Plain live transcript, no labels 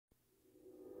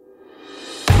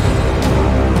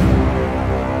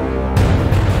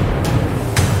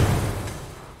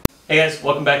Hey guys,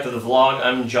 welcome back to the vlog.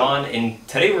 I'm John, and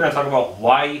today we're going to talk about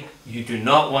why you do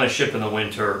not want to ship in the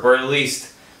winter, or at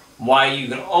least why you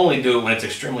can only do it when it's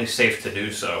extremely safe to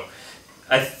do so.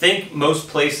 I think most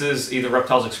places, either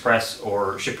Reptiles Express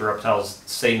or Ship Your Reptiles,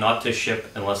 say not to ship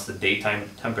unless the daytime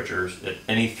temperatures at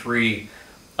any three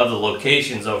of the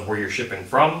locations of where you're shipping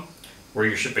from, where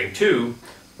you're shipping to,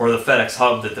 or the FedEx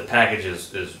hub that the package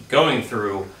is going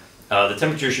through. The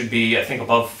temperature should be, I think,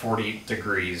 above 40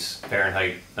 degrees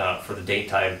Fahrenheit for the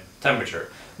daytime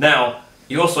temperature. Now,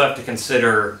 you also have to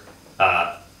consider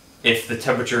if the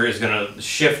temperature is going to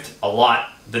shift a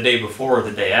lot the day before, or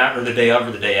the day after, or the day of,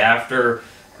 or the day after.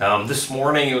 This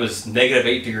morning it was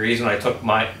 -8 degrees when I took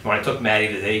Maddie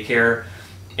to daycare,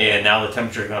 and now the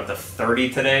temperature is going up to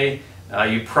 30 today.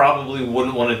 You probably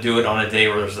wouldn't want to do it on a day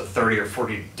where there's a 30 or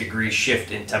 40 degree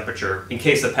shift in temperature, in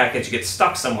case the package gets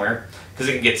stuck somewhere, because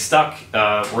it can get stuck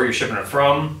where you're shipping it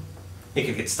from. It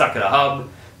could get stuck at a hub.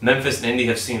 Memphis and Indy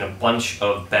have seen a bunch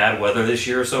of bad weather this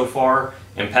year so far,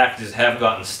 and packages have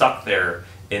gotten stuck there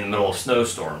in the middle of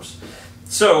snowstorms.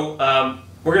 So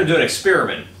we're going to do an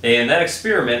experiment, and that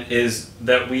experiment is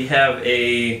that we have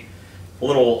a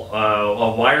little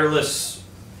a wireless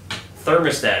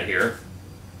thermostat here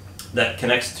that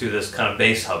connects to this kind of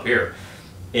base hub here,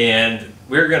 and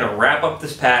we're going to wrap up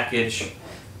this package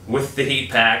with the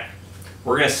heat pack.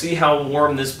 We're going to see how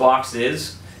warm this box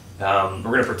is. We're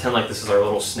going to pretend like this is our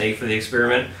little snake for the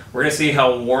experiment. We're going to see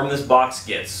how warm this box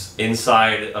gets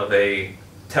inside of a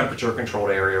temperature controlled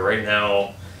area. Right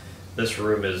now this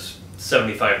room is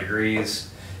 75 degrees.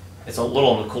 It's a little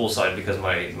on the cool side because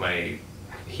my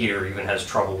heater even has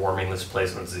trouble warming this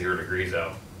place when it's 0 degrees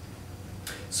out.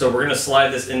 So we're going to slide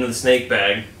this into the snake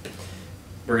bag.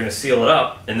 We're going to seal it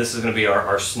up, and this is going to be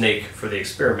our snake for the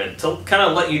experiment, to kind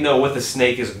of let you know what the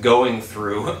snake is going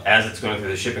through as it's going through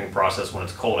the shipping process when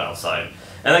it's cold outside.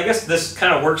 And I guess this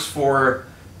kind of works for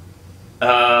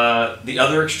the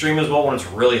other extreme as well, when it's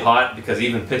really hot, because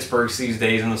even Pittsburgh sees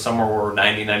days in the summer where we're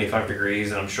 90, 95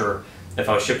 degrees, and I'm sure if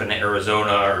I was shipping to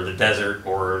Arizona or the desert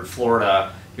or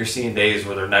Florida, you're seeing days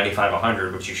where they're 95,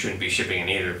 100, which you shouldn't be shipping in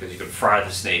either, because you could fry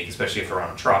the snake, especially if they're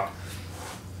on a truck.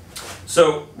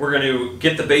 So we're going to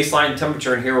get the baseline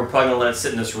temperature in here. We're probably going to let it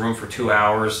sit in this room for 2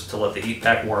 hours to let the heat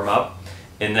pack warm up,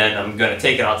 and then I'm going to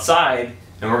take it outside,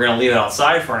 and we're going to leave it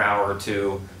outside for an hour or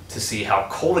two to see how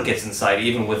cold it gets inside,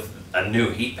 even with a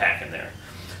new heat pack in there.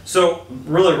 So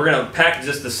really, we're going to package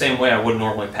this the same way I would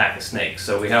normally pack a snake.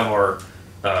 So we have our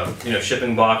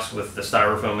shipping box with the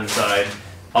styrofoam inside.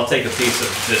 I'll take a piece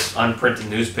of this unprinted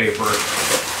newspaper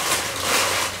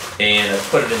and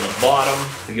put it in the bottom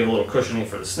to give a little cushioning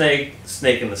for the snake.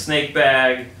 Snake in the snake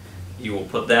bag. You will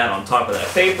put that on top of that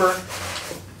paper.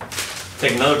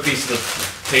 Take another piece of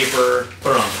the paper,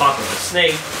 put it on top of the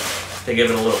snake to give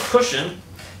it a little cushion.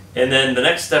 And then the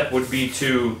next step would be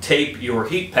to tape your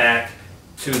heat pack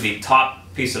to the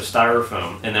top piece of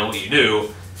styrofoam. And then what you do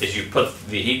is you put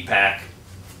the heat pack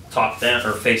top down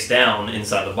or face down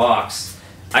inside the box.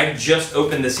 I just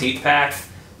opened this heat pack,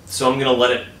 so I'm going to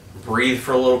let it breathe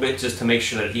for a little bit just to make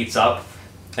sure that it heats up.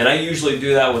 And I usually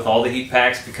do that with all the heat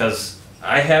packs, because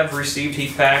I have received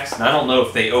heat packs, and I don't know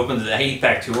if they opened the heat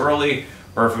pack too early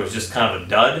or if it was just kind of a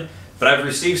dud, but I've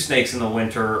received snakes in the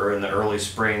winter or in the early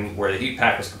spring where the heat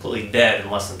pack was completely dead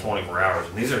in less than 24 hours.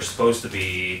 And these are supposed to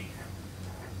be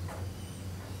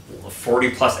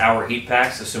 40+ hour heat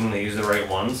packs, assuming they use the right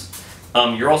ones.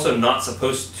 You're also not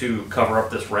supposed to cover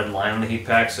up this red line on the heat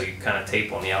pack, so you kind of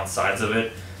tape on the outsides of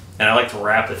it. And I like to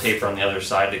wrap the tape on the other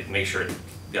side to make sure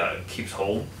it keeps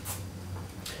hold.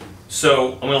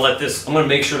 So I'm going to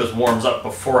make sure this warms up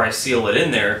before I seal it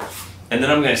in there, and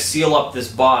then I'm going to seal up this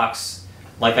box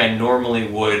like I normally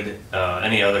would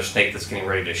any other snake that's getting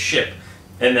ready to ship.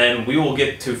 And then we will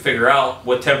get to figure out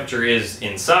what temperature is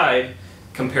inside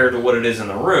compared to what it is in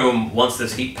the room once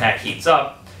this heat pack heats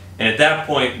up. And at that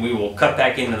point, we will cut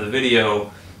back into the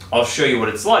video. I'll show you what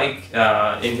it's like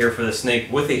in here for the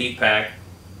snake with the heat pack,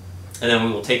 and then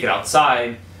we will take it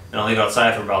outside, and I'll leave it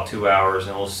outside for about 2 hours,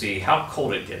 and we'll see how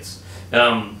cold it gets.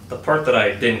 The part that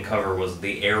I didn't cover was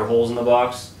the air holes in the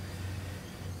box.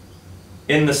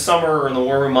 In the summer or in the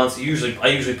warmer months, I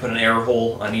usually put an air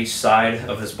hole on each side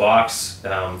of this box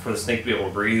for the snake to be able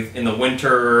to breathe. In the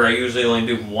winter, I usually only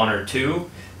do 1 or 2.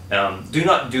 Do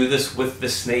not do this with the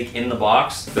snake in the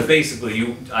box, but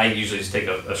basically I usually just take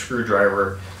a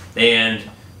screwdriver and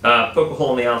poke a hole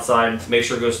on the outside to make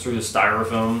sure it goes through the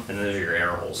styrofoam, and those are your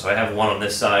air holes. So I have one on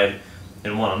this side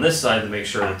and one on this side to make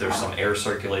sure that there's some air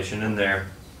circulation in there.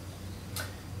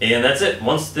 And that's it.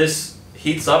 Once this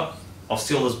heats up, I'll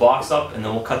seal this box up, and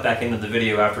then we'll cut back into the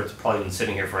video after it's probably been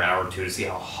sitting here for an hour or two to see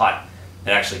how hot it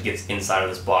actually gets inside of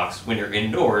this box when you're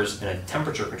indoors in a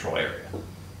temperature control area.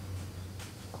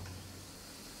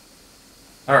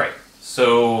 Alright,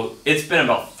 so it's been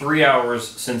about 3 hours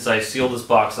since I sealed this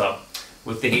box up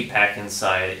with the heat pack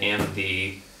inside and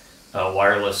the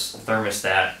wireless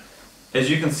thermostat. As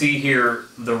you can see here,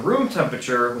 the room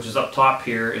temperature, which is up top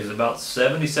here, is about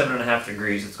 77.5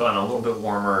 degrees. It's gotten a little bit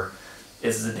warmer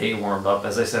as the day warmed up.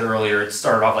 As I said earlier, it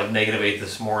started off like -8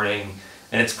 this morning,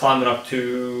 and it's climbing up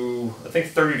to, I think,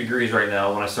 30 degrees right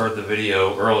now. When I started the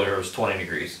video earlier, it was 20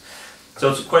 degrees.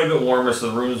 So it's quite a bit warmer,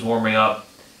 so the room is warming up.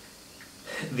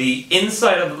 The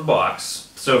inside of the box,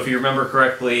 so if you remember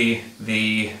correctly,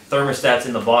 the thermostat's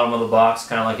in the bottom of the box,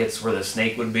 kind of like it's where the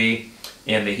snake would be,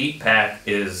 and the heat pack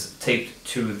is taped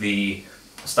to the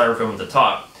styrofoam at the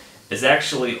top, is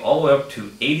actually all the way up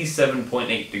to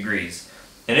 87.8 degrees.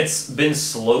 And it's been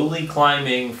slowly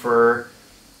climbing for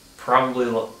probably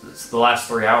the last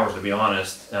 3 hours, to be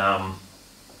honest.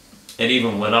 It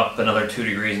even went up another 2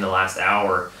 degrees in the last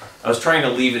hour. I was trying to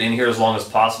leave it in here as long as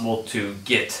possible to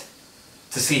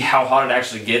see how hot it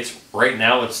actually gets. Right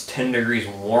now it's 10 degrees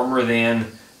warmer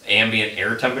than ambient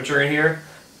air temperature in here.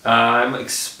 I'm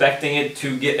expecting it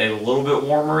to get a little bit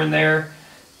warmer in there,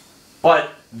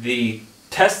 but the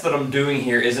test that I'm doing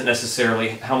here isn't necessarily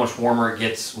how much warmer it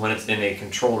gets when it's in a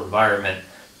controlled environment.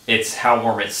 It's how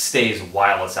warm it stays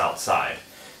while it's outside.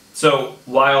 So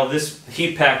while this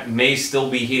heat pack may still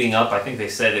be heating up, I think they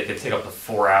said it could take up to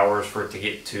 4 hours for it to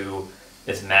get to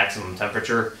its maximum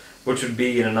temperature, which would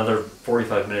be in another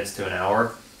 45 minutes to an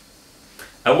hour.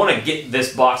 I want to get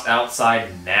this box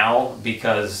outside now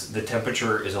because the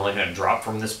temperature is only going to drop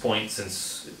from this point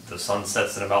since the sun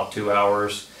sets in about 2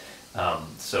 hours.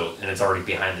 And it's already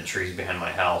behind the trees behind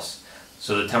my house.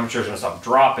 So the temperature is going to stop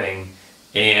dropping,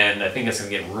 and I think it's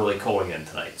going to get really cold again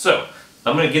tonight. So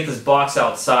I'm going to get this box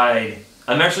outside.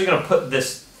 I'm actually going to put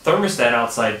this thermostat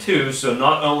outside too, so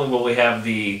not only will we have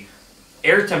the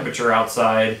air temperature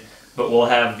outside, but we'll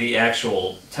have the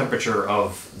actual temperature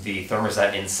of the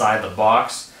thermostat inside the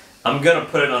box. I'm going to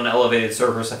put it on an elevated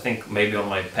surface. I think maybe on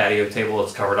my patio table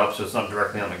it's covered up so it's not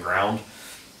directly on the ground.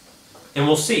 And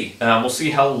we'll see. We'll see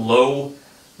how low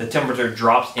the temperature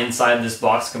drops inside this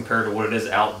box compared to what it is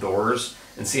outdoors,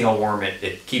 and see how warm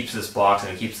it keeps this box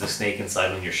and it keeps the snake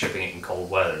inside when you're shipping it in cold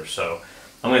weather. So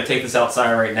I'm going to take this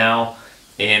outside right now,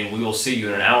 and we will see you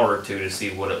in an hour or two to see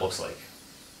what it looks like.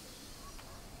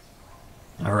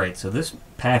 Alright, so this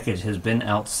package has been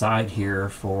outside here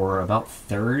for about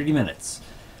 30 minutes.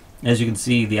 As you can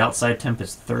see, the outside temp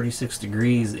is 36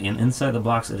 degrees, and inside the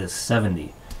box it is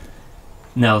 70.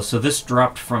 Now, so this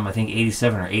dropped from, I think,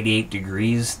 87 or 88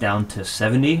 degrees down to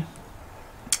 70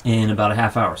 in about a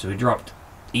half hour. So we dropped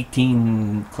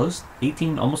 18,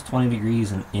 almost 20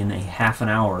 degrees in a half an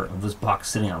hour of this box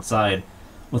sitting outside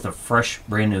with a fresh,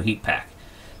 brand new heat pack.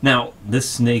 Now, this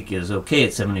snake is okay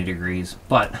at 70 degrees,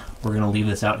 but we're going to leave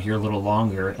this out here a little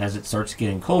longer as it starts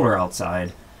getting colder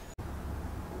outside.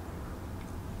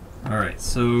 Alright,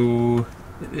 so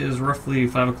it is roughly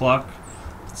 5 o'clock,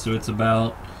 so it's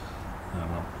about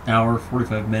hour,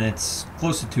 45 minutes,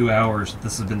 close to 2 hours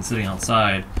this has been sitting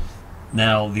outside.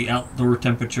 Now, the outdoor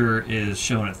temperature is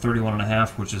shown at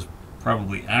 31.5, which is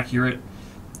probably accurate,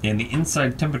 and the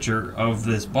inside temperature of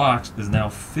this box is now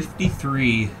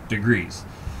 53 degrees.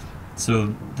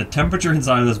 So the temperature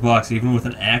inside of this box, even with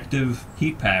an active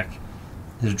heat pack,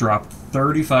 has dropped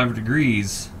 35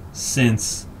 degrees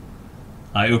since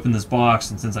I opened this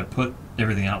box and since I put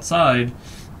everything outside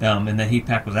and the heat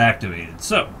pack was activated.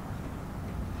 So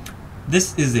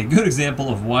this is a good example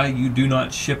of why you do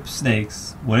not ship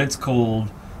snakes when it's cold,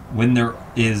 when there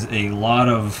is a lot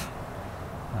of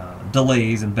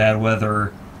delays and bad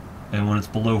weather, and when it's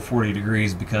below 40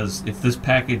 degrees, because if this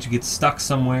package gets stuck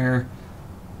somewhere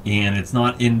and it's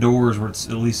not indoors where it's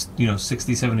at least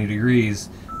 60, 70 degrees,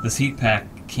 this heat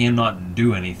pack cannot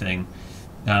do anything.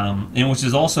 And which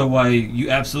is also why you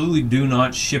absolutely do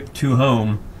not ship to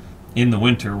home in the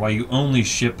winter, why you only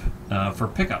ship for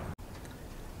pickup.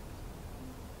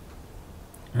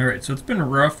 Alright, so it's been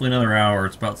roughly another hour.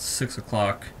 It's about 6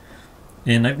 o'clock.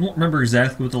 And I don't remember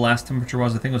exactly what the last temperature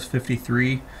was. I think it was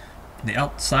 53. The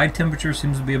outside temperature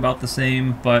seems to be about the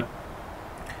same, but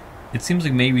it seems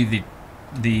like maybe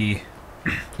the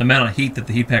amount of heat that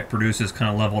the heat pack produces kind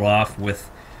of leveled off with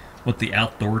what the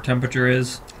outdoor temperature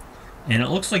is. And it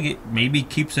looks like it maybe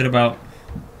keeps it about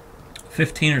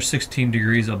 15 or 16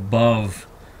 degrees above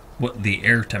what the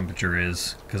air temperature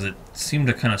is, because it seemed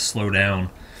to kind of slow down.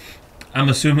 I'm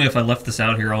assuming if I left this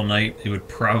out here all night, it would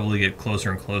probably get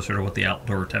closer and closer to what the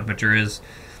outdoor temperature is.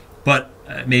 But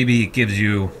maybe it gives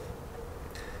you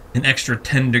an extra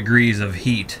 10 degrees of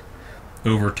heat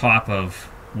over top of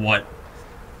what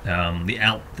the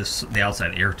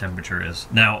outside air temperature is.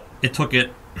 Now it took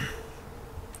it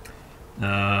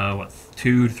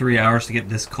 2 to 3 hours to get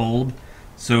this cold.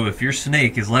 So if your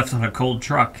snake is left on a cold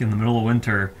truck in the middle of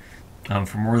winter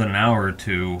for more than an hour or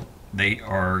two, they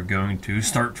are going to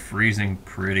start freezing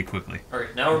pretty quickly. All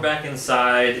right, now we're back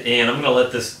inside, and I'm going to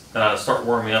let this start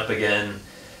warming up again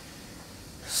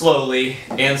slowly.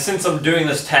 And since I'm doing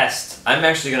this test, I'm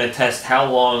actually going to test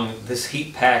how long this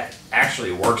heat pack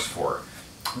actually works for.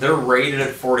 They're rated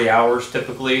at 40 hours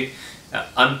typically.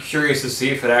 I'm curious to see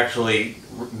if it actually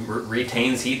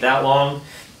retains heat that long.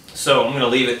 So I'm going to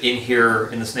leave it in here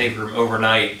in the snake room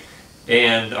overnight,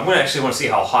 and I'm going to actually want to see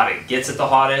how hot it gets at the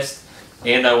hottest,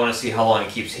 and I want to see how long it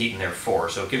keeps heat in there for.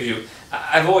 So it gives you,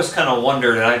 I've always kind of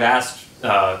wondered, and I've asked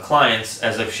clients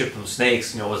as I've shipped them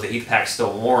snakes, was the heat pack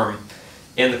still warm?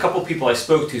 And the couple people I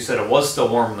spoke to said it was still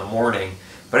warm in the morning,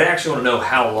 but I actually want to know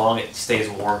how long it stays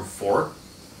warm for.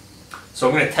 So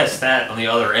I'm going to test that on the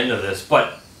other end of this.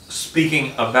 But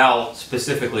speaking about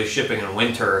specifically shipping in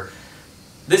winter,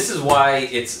 this is why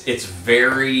it's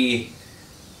very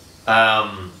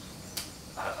kind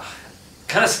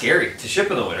of scary to ship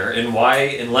in the winter, and why,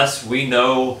 unless we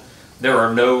know there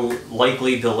are no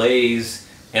likely delays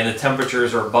and the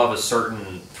temperatures are above a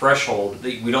certain threshold,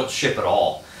 we don't ship at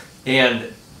all.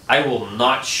 And I will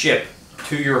not ship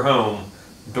to your home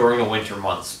during the winter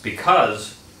months,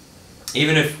 because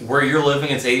even if where you're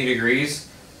living it's 80 degrees,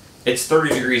 it's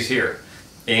 30 degrees here.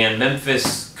 And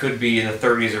Memphis could be in the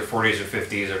 30s or 40s or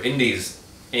 50s, or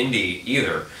Indy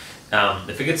either.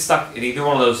 If it gets stuck in either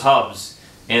one of those hubs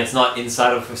and it's not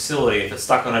inside of a facility, if it's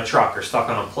stuck on a truck or stuck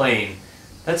on a plane,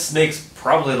 that snake's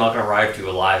probably not going to arrive to you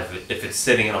alive if it's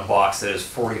sitting in a box that is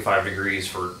 45 degrees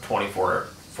for 24 or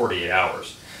 48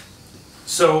 hours.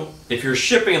 So if you're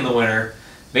shipping in the winter,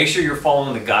 make sure you're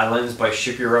following the guidelines by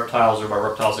Ship Your Reptiles or by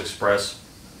Reptiles Express.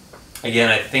 Again,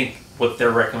 I think what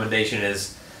their recommendation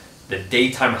is, the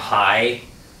daytime high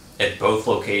at both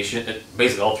locations,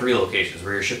 basically all three locations,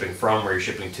 where you're shipping from, where you're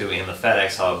shipping to, and the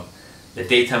FedEx hub, the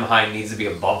daytime high needs to be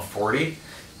above 40.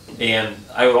 And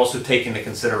I would also take into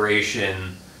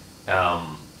consideration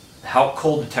how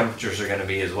cold the temperatures are going to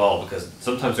be as well, because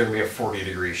sometimes there can be a 40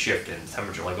 degree shift in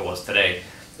temperature like it was today.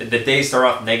 The days start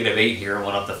off -8 here and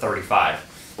went up to 35.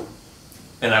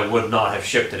 And I would not have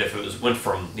shipped it if it went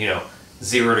from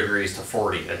 0 degrees to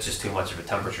 40. That's just too much of a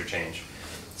temperature change.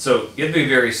 So you have to be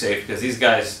very safe, because these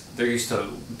guys, they're used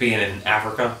to being in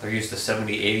Africa. They're used to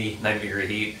 70, 80, 90 degree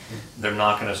heat. They're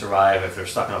not going to survive if they're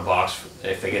stuck in a box,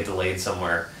 if they get delayed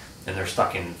somewhere and they're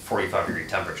stuck in 45 degree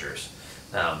temperatures.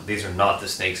 These are not the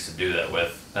snakes to do that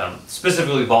with.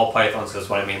 Specifically ball pythons, because that's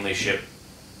what I mainly ship.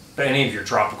 But any of your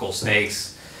tropical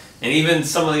snakes, and even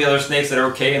some of the other snakes that are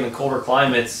okay in the colder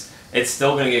climates, it's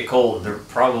still going to get cold. They're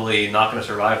probably not going to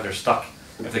survive. They're stuck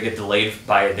if they get delayed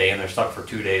by a day, and they're stuck for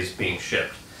 2 days being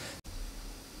shipped.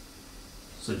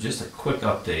 So just a quick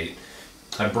update.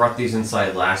 I brought these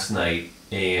inside last night,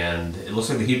 and it looks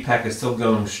like the heat pack is still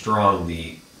going strong.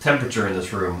 The temperature in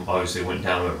this room obviously went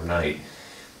down overnight.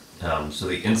 So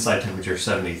the inside temperature is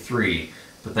 73,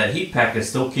 but that heat pack is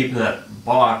still keeping that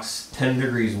box 10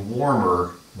 degrees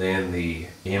warmer than the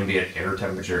ambient air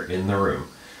temperature in the room.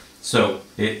 So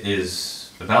it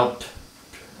is about,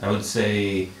 I would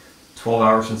say, 12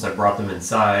 hours since I brought them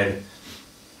inside,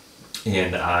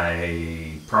 and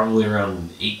I probably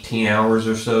around 18 hours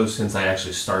or so since I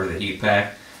actually started the heat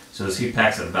pack. So this heat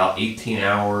pack's at about 18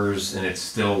 hours, and it's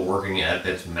still working at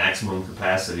its maximum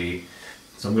capacity.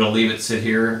 So I'm going to leave it sit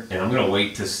here, and I'm going to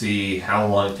wait to see how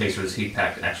long it takes for this heat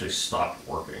pack to actually stop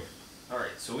working.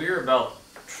 Alright, so we are about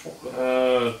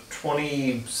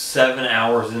 27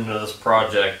 hours into this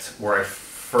project where I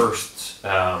first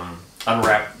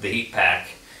unwrapped the heat pack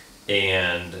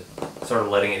and started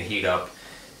letting it heat up.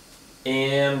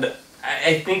 And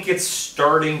I think it's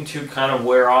starting to kind of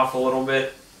wear off a little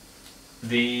bit.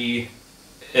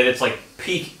 It's like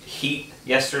peak heat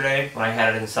yesterday when I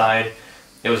had it inside.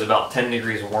 It was about 10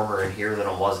 degrees warmer in here than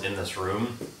it was in this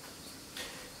room.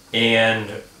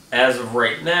 And as of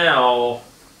right now,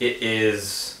 it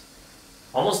is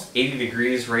almost 80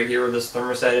 degrees right here where this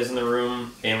thermostat is in the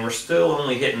room, and we're still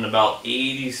only hitting about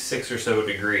 86 or so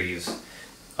degrees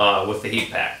with the heat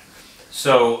pack.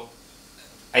 So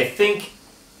I think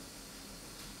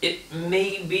it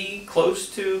may be close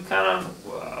to kind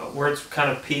of where it's kind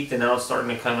of peaked, and now it's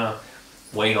starting to kind of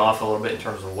wane off a little bit in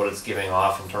terms of what it's giving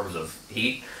off in terms of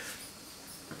heat.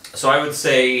 So I would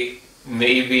say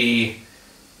maybe,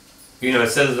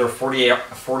 it says they're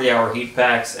 40-hour heat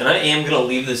packs, and I am going to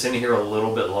leave this in here a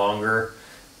little bit longer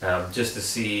just to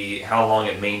see how long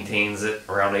it maintains it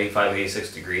around 85,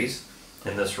 86 degrees.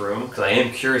 in this room because I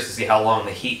am curious to see how long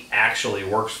the heat actually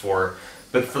works for.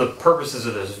 But for the purposes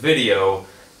of this video,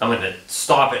 I'm going to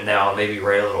stop it now and maybe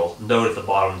write a little note at the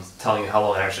bottom telling you how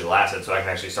long it actually lasted so I can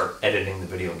actually start editing the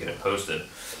video and get it posted.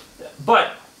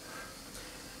 But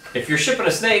if you're shipping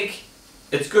a snake,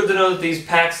 it's good to know that these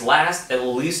packs last at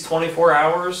least 24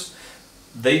 hours.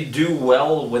 They do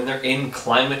well when they're in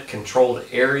climate controlled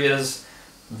areas.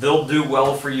 They'll do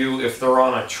well for you if they're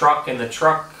on a truck and the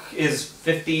truck is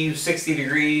 50, 60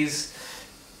 degrees.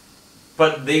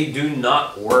 But they do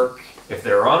not work if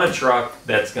they're on a truck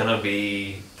that's going to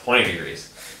be 20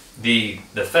 degrees. The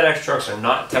FedEx trucks are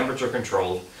not temperature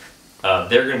controlled.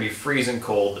 They're going to be freezing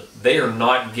cold. They are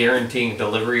not guaranteeing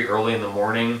delivery early in the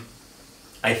morning.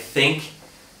 I think,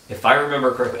 if I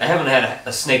remember correctly, I haven't had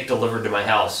a snake delivered to my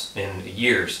house in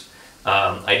years.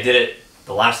 I did it,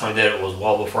 the last time I did it was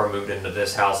well before I moved into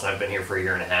this house, and I've been here for a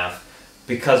year and a half,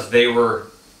 because they were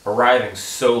arriving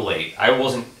so late. I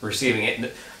wasn't receiving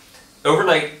it.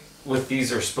 Overnight with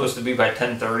these are supposed to be by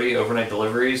 10:30, overnight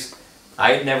deliveries.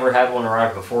 I had never had one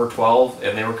arrive before 12,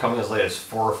 and they were coming as late as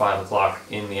 4 or 5 o'clock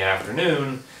in the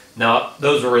afternoon. Now,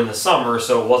 those were in the summer,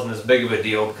 so it wasn't as big of a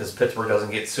deal because Pittsburgh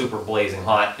doesn't get super blazing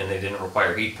hot and they didn't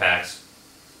require heat packs.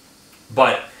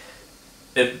 But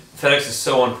FedEx is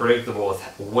so unpredictable with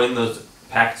when those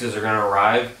packages are going to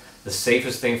arrive. The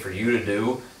safest thing for you to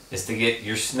do is to get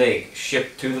your snake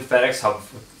shipped to the FedEx hub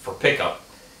for pickup.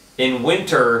 In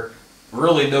winter,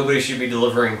 really nobody should be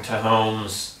delivering to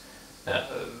homes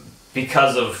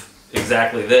because of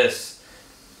exactly this.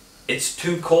 It's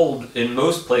too cold in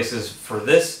most places for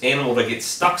this animal to get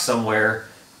stuck somewhere.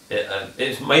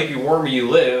 It might be warm where you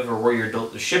live or where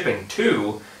you're shipping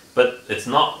to, but it's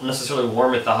not necessarily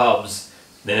warm at the hubs.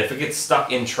 Then if it gets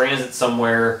stuck in transit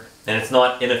somewhere and it's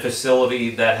not in a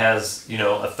facility that has, you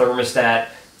know, a thermostat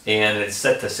and it's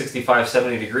set to 65,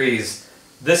 70 degrees,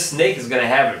 this snake is going to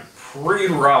have it pretty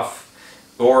rough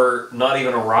or not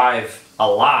even arrive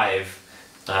alive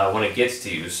when it gets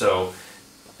to you. So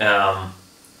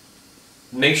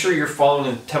make sure you're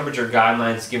following the temperature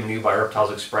guidelines given to you by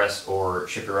Reptiles Express or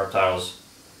Ship Your Reptiles.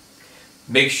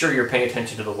 Make sure you're paying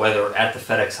attention to the weather at the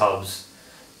FedEx hubs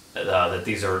that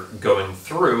these are going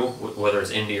through, whether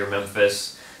it's Indy or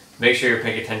Memphis. Make sure you're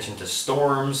paying attention to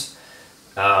storms,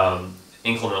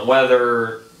 inclement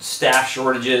weather, staff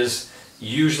shortages.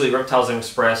 Usually Reptiles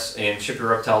Express and Ship Your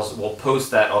Reptiles will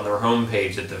post that on their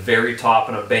homepage at the very top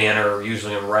in a banner,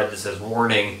 usually in red, that says,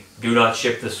 "Warning, do not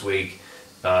ship this week."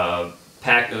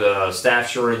 Staff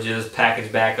shortages,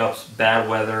 package backups, bad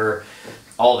weather,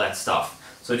 all that stuff.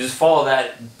 So just follow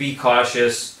that, be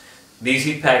cautious. These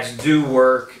heat packs do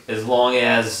work as long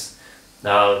as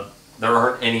there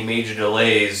aren't any major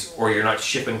delays or you're not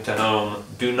shipping to home.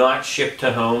 Do not ship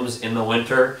to homes in the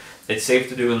winter. It's safe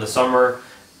to do in the summer.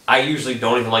 I usually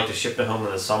don't even like to ship to home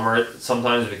in the summer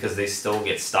sometimes because they still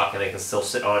get stuck and they can still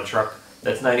sit on a truck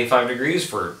that's 95 degrees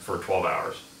for 12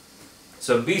 hours.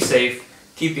 So be safe.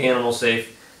 Keep the animal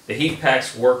safe. The heat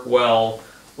packs work well.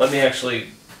 Let me actually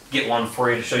get one for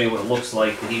you to show you what it looks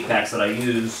like, the heat packs that I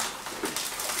use.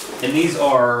 And these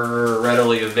are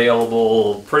readily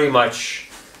available pretty much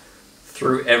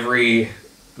through every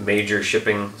major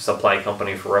shipping supply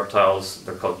company for reptiles.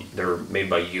 They're made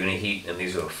by Uniheat, and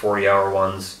these are the 40-hour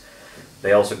ones.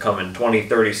 They also come in 20,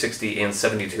 30, 60, and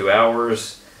 72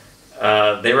 hours.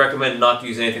 They recommend not to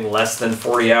use anything less than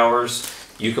 40 hours.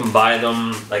 You can buy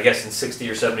them, I guess, in 60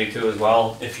 or 72 as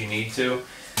well, if you need to.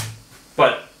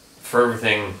 But for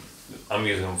everything, I'm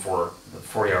using them for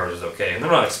 40 hours is okay. And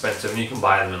they're not expensive, and you can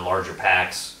buy them in larger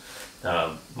packs,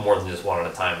 more than just one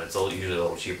at a time. It's usually a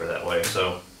little cheaper that way.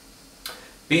 So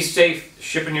be safe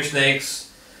shipping your snakes.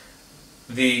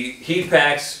 The heat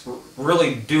packs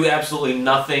really do absolutely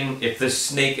nothing if this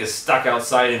snake is stuck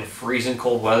outside in freezing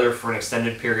cold weather for an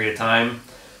extended period of time.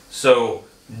 So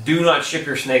do not ship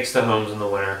your snakes to homes in the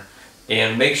winter,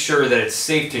 and make sure that it's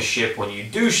safe to ship when you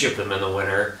do ship them in the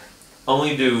winter.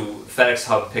 Only do FedEx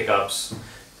hub pickups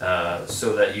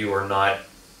so that you are not,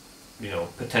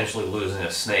 potentially losing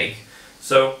a snake.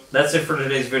 So that's it for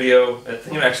today's video. I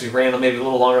think it actually ran maybe a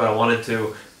little longer than I wanted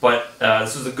to, but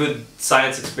this was a good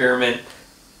science experiment.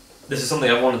 This is something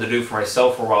I wanted to do for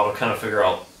myself for a while to kind of figure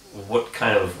out what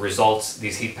kind of results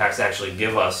these heat packs actually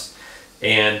give us.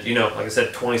 And, like I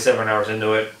said, 27 hours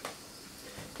into it,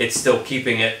 it's still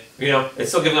keeping it, it's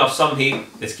still giving off some heat.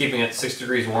 It's keeping it 6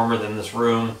 degrees warmer than this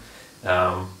room.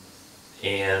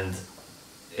 And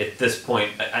at this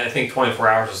point, I think 24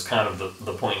 hours is kind of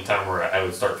the point in time where I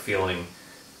would start feeling,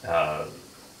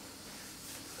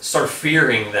 start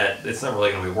fearing that it's not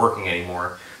really going to be working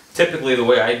anymore. Typically, the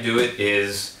way I do it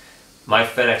is my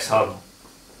FedEx hub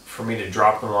for me to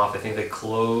drop them off. I think they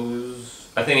close.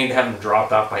 I think I need to have them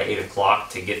dropped off by 8 o'clock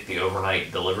to get the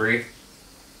overnight delivery.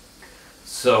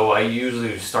 So I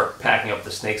usually start packing up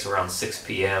the snakes around 6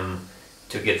 p.m.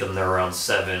 to get them there around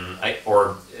 7,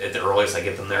 or at the earliest I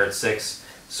get them there at 6.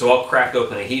 So I'll crack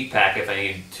open a heat pack if I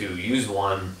need to use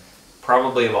one,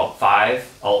 probably about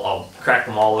 5. I'll crack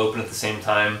them all open at the same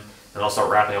time, and I'll start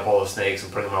wrapping up all the snakes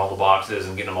and putting them in all the boxes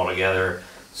and getting them all together.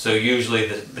 So usually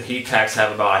the heat packs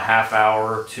have about a half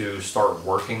hour to start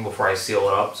working before I seal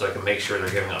it up, so I can make sure they're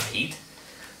giving enough heat.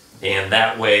 And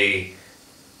that way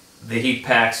the heat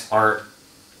packs aren't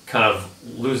kind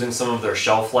of losing some of their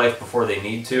shelf life before they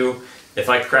need to. If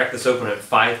I crack this open at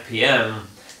 5 p.m.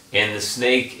 and the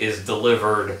snake is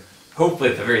delivered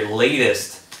hopefully at the very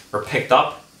latest, or picked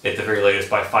up at the very latest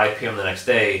by 5 p.m. the next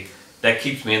day, that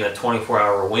keeps me in that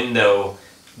 24-hour window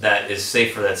that is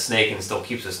safe for that snake and still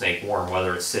keeps the snake warm,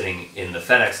 whether it's sitting in the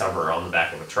FedEx hub or on the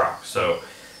back of a truck. So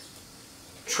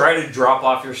try to drop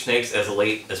off your snakes as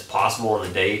late as possible in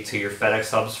the day to your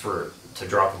FedEx hubs to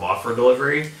drop them off for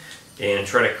delivery, and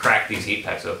try to crack these heat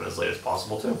packs open as late as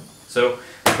possible too. So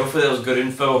hopefully that was good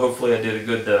info. Hopefully I did a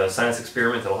good science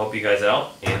experiment that will help you guys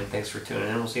out, and thanks for tuning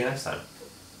in. We'll see you next time.